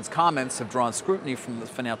Suisse's chairman's comments have drawn scrutiny from the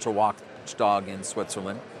financial watchdog in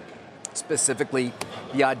Switzerland. Specifically,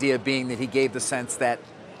 the idea being that he gave the sense that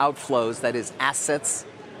outflows, that is assets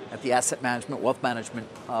at the asset management, wealth management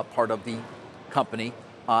part of the company,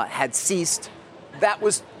 had ceased. That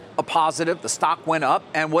was a positive. The stock went up.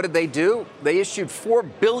 And what did they do? They issued $4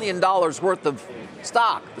 billion worth of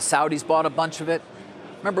stock. The Saudis bought a bunch of it.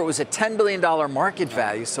 Remember, it was a $10 billion market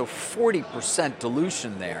value, so 40%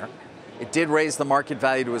 dilution there. It did raise the market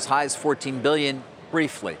value to as high as $14 billion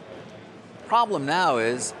briefly. The problem now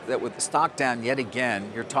is that with the stock down yet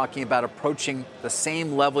again, you're talking about approaching the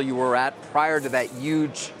same level you were at prior to that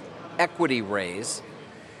huge equity raise.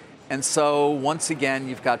 And so once again,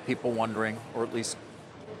 you've got people wondering, or at least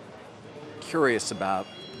curious about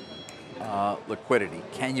liquidity.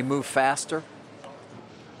 Can you move faster?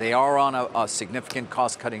 They are on a significant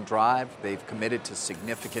cost-cutting drive. They've committed to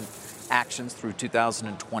significant actions through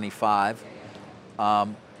 2025.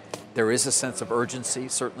 There is a sense of urgency,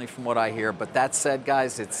 certainly from what I hear. But that said,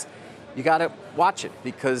 guys, you got to watch it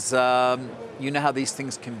because you know how these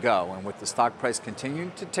things can go. And with the stock price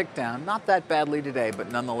continuing to tick down, not that badly today,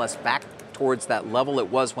 but nonetheless back towards that level it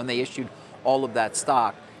was when they issued all of that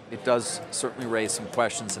stock, it does certainly raise some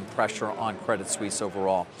questions and pressure on Credit Suisse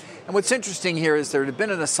overall. And what's interesting here is there had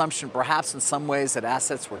been an assumption, perhaps in some ways, that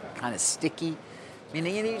assets were kind of sticky,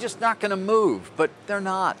 meaning you're just not going to move, but they're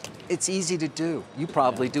not. It's easy to do. You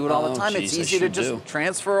probably do it all the time. It's easy to just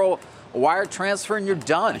transfer a wire transfer and you're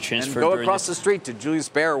done. And go across the street to Julius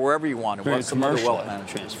Baer or wherever you want. It was some other wealth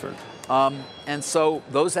management. And so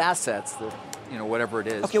those assets, whatever it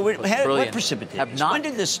is. Okay, what precipitated this? When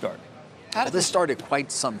did this start? This started quite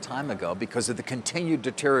some time ago because of the continued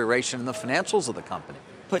deterioration in the financials of the company.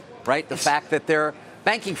 The fact that their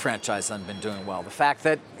banking franchise hasn't been doing well, the fact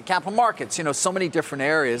that capital markets, so many different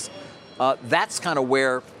areas, that's kind of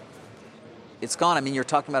where It's gone. I mean, you're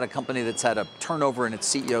talking about a company that's had a turnover in its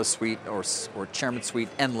CEO suite or chairman suite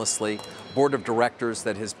endlessly, board of directors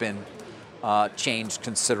that has been changed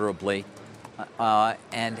considerably,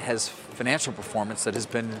 and has financial performance that has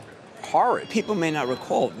been horrid. People may not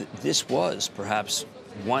recall that this was perhaps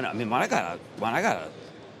one. I mean, when I got out of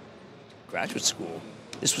graduate school,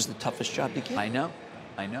 this was the toughest job to get. I know.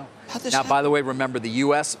 How'd this Now, happen? by the way, remember the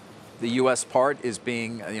U.S. part is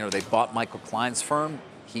being, they bought Michael Klein's firm.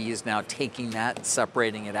 He is now taking that and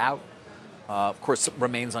separating it out. Of course, it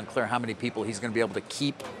remains unclear how many people he's going to be able to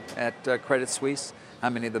keep at Credit Suisse, how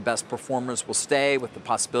many of the best performers will stay, with the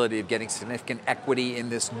possibility of getting significant equity in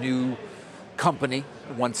this new company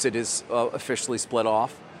once it is officially split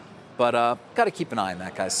off. But got to keep an eye on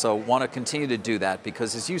that, guys. So want to continue to do that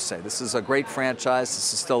because, as you say, this is a great franchise.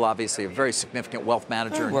 This is still obviously a very significant wealth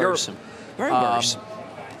manager in Europe. Very worrisome.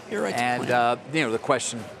 You're right. And the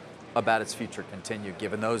question about its future continue,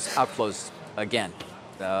 given those outflows again.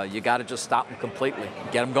 You got to just stop them completely.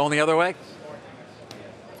 Get them going the other way.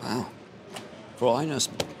 Wow. For all I know,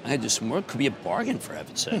 I had to do some work. Could be a bargain, for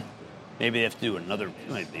heaven's sake. Maybe they have to do another.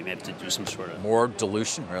 Maybe they have to do some sort of more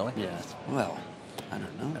dilution. Really? Yeah. Well, I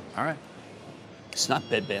don't know. All right. It's not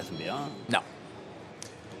Bed Bath & Beyond. No.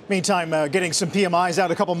 Meantime, getting some PMIs out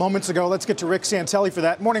a couple moments ago. Let's get to Rick Santelli for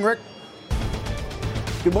that. Morning, Rick.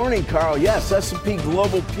 Good morning, Carl. Yes, S&P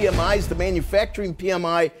Global PMIs, the manufacturing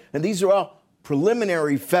PMI, and these are all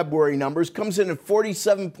preliminary February numbers, comes in at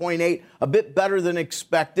 47.8, a bit better than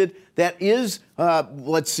expected. That is,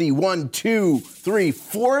 fourth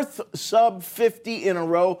sub 50 in a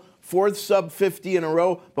row. Fourth sub 50 in a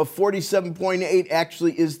row, but 47.8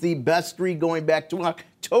 actually is the best read going back to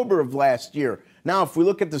October of last year. Now, if we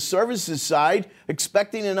look at the services side,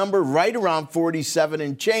 expecting a number right around 47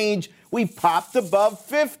 and change, we popped above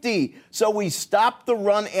 50. So we stopped the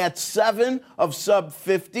run at 7 of sub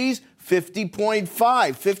 50s, 50.5.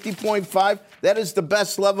 50.5, that is the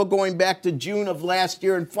best level going back to June of last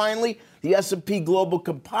year. And finally, the S&P Global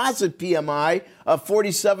Composite PMI of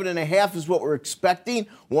 47.5 is what we're expecting.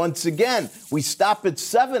 Once again, we stop at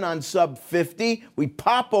 7 on sub 50. We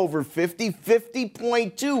pop over 50,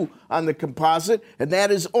 50.2 on the composite, and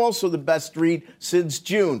that is also the best read since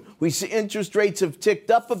June. We see interest rates have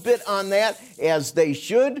ticked up a bit on that, as they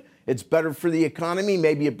should. It's better for the economy.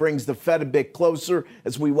 Maybe it brings the Fed a bit closer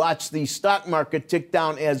as we watch the stock market tick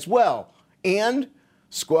down as well. And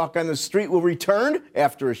Squawk on the Street will return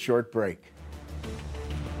after a short break.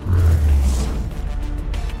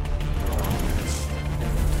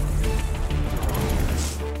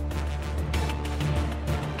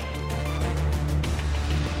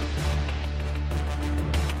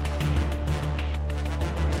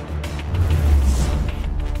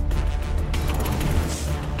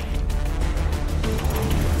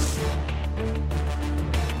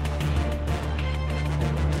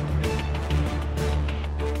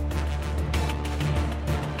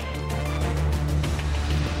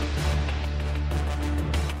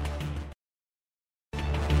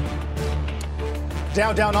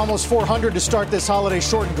 Dow down almost 400 to start this holiday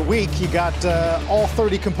shortened week. You got all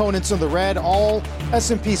 30 components in the red, all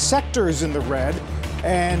S&P sectors in the red,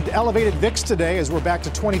 and elevated VIX today as we're back to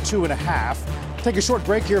 22.5. Take a short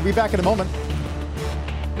break here. Be back in a moment.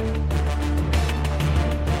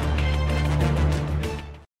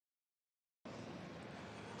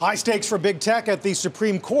 High stakes for big tech at the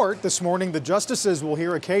Supreme Court. This morning, the justices will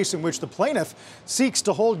hear a case in which the plaintiff seeks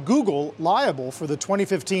to hold Google liable for the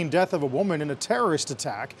 2015 death of a woman in a terrorist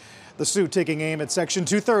attack. The suit taking aim at Section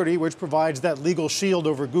 230, which provides that legal shield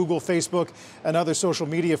over Google, Facebook, and other social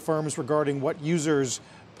media firms regarding what users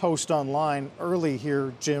post online. Early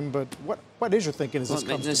here, Jim, but what is your thinking as this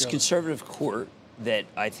comes this together? conservative court that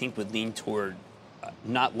I think would lean toward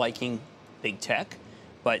not liking big tech,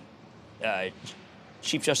 but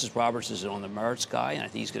Chief Justice Roberts is an on-the-merits guy, and I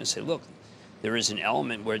think he's going to say, look, there is an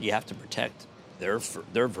element where you have to protect their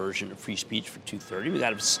version of free speech for 230. We've got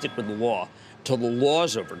to stick with the law until the law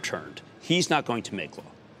is overturned. He's not going to make law.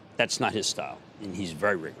 That's not his style, and he's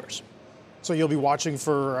very rigorous. So you'll be watching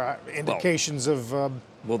for indications of...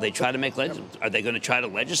 will they try to make Are they going to try to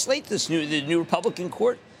legislate the new Republican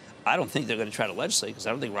court? I don't think they're going to try to legislate because I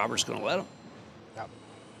don't think Roberts is going to let them.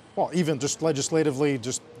 Well, even just legislatively,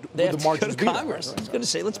 just they with have the margins to go to Congress. I was going to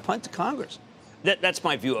say, let's punt to Congress. That's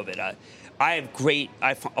my view of it. I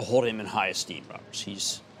hold him in high esteem, Roberts.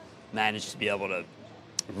 He's managed to be able to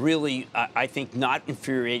really, I think, not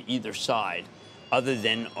infuriate either side, other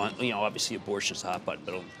than on, obviously abortion's hot button,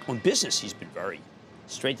 but on business, he's been very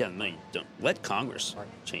straight down the middle. Don't let Congress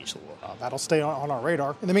change the law. That'll stay on our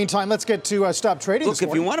radar. In the meantime, let's get to stop trading. Look,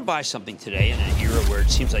 if you want to buy something today in an era where it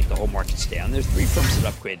seems like the whole market's down, there's 3 firms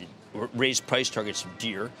that upgraded raised price targets of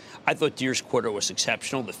Deere. I thought Deere's quarter was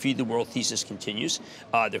exceptional. The Feed the World thesis continues.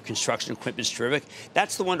 Their construction equipment is terrific.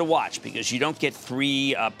 That's the one to watch because you don't get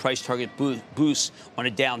 3 price target boosts on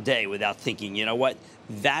a down day without thinking, you know what,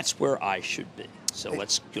 that's where I should be. So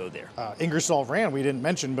let's go there. Ingersoll Rand, we didn't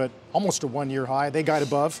mention, but almost a 1-year high. They guide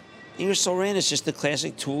above. Ingersoll Rand is just the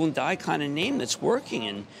classic tool and die kind of name that's working.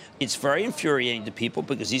 And it's very infuriating to people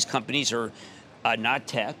because these companies are not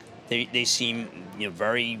tech. They seem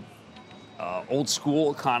very old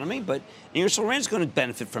school economy. But Ingersoll Rand is going to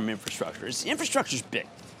benefit from infrastructure. Infrastructure is big.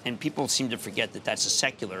 And people seem to forget that that's a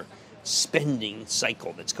secular spending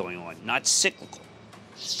cycle that's going on, not cyclical.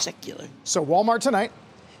 Secular. So Walmart tonight.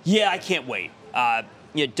 Yeah, I can't wait. Doug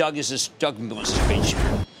Miller's a great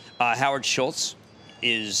shooter. Howard Schultz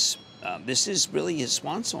is, this is really his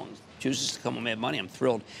swan song. Chooses to come on Mad Money. I'm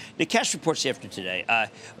thrilled. Nikesh reports after today.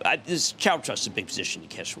 This Child Trust is a big position,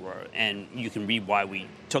 Nikesh Arora, and you can read why we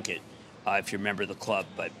took it if you're a member of the club.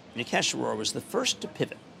 But Nikesh Arora was the first to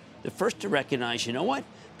pivot, the first to recognize, you know what?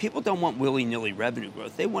 People don't want willy-nilly revenue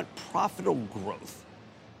growth. They want profitable growth.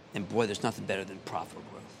 And boy, there's nothing better than profitable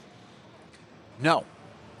growth. No.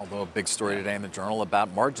 Although a big story today in the Journal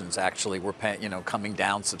about margins actually were coming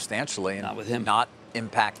down substantially and not with him, not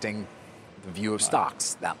impacting the view of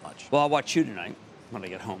stocks that much. Well, I'll watch you tonight when I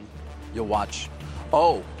get home. You'll watch.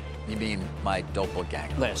 Oh, you mean my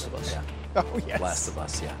doppelganger? Last of Us. Yeah. Oh yes. Last of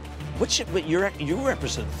Us. Yeah. But you're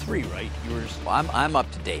episode 3, right? Yours. Well, I'm up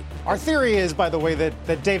to date. Our theory is, by the way,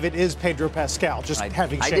 that David is Pedro Pascal, just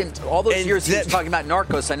having shaved. I didn't. All those years he was talking about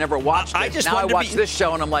Narcos, I never watched it. Now I watch this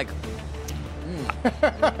show and I'm like. When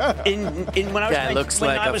I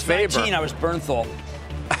was 19, I was Bernthal.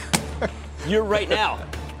 You're right now.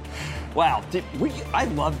 Wow, I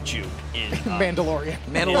loved you in Mandalorian.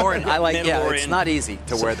 Mandalorian, I like. Mandalorian. Yeah, it's not easy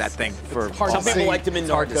to wear that thing for. Some people liked him in Narcos.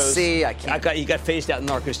 Hard to see. I can't. He got phased out in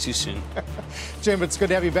Narcos too soon. Jim, it's good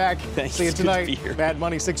to have you back. Thanks. See you tonight. Mad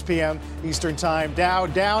Money, 6 p.m. Eastern Time. Dow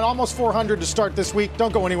down almost 400 to start this week.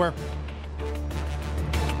 Don't go anywhere.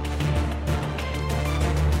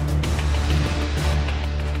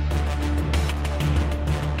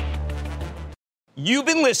 You've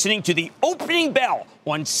been listening to the opening bell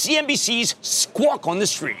on CNBC's Squawk on the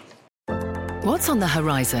Street. What's on the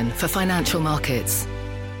horizon for financial markets?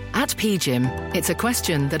 At PGIM, it's a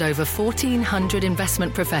question that over 1,400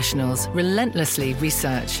 investment professionals relentlessly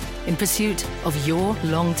research in pursuit of your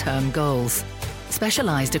long-term goals.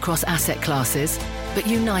 Specialized across asset classes, but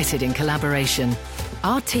united in collaboration,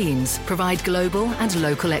 our teams provide global and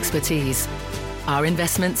local expertise. Our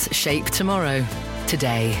investments shape tomorrow,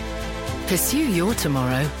 today. Pursue your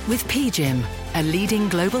tomorrow with PGIM, a leading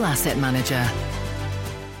global asset manager.